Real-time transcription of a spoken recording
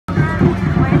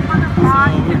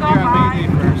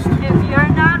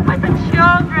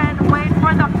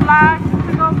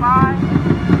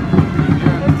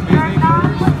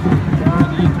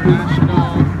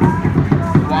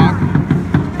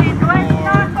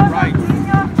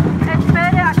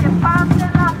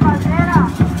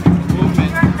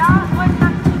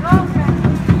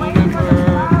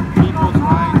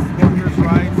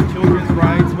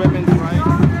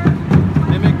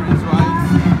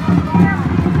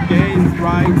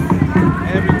rights,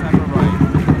 every type of rights.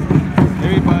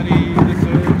 Everybody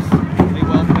deserves a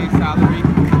well-paid salary.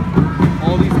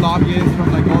 All these lobbyists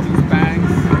from like all these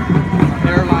banks,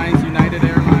 airlines, United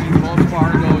Airlines, Wells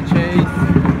Fargo, Chase,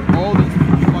 all these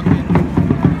fucking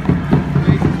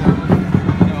places that are,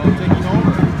 you know, taking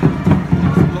over,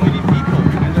 exploiting people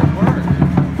and their work,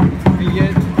 and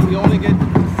yet we only get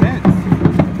cents.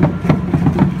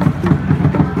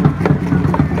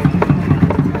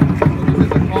 So this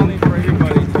is a calling for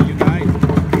everybody to unite.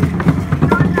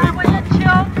 With the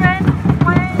children,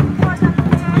 playing for the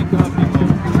kids. Wake up, people.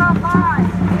 Come on.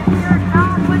 If you're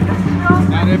not with the children,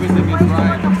 Not everything is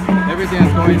right. Everything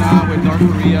that's going on with North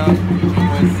Korea,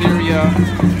 with Syria,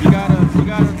 you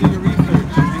gotta do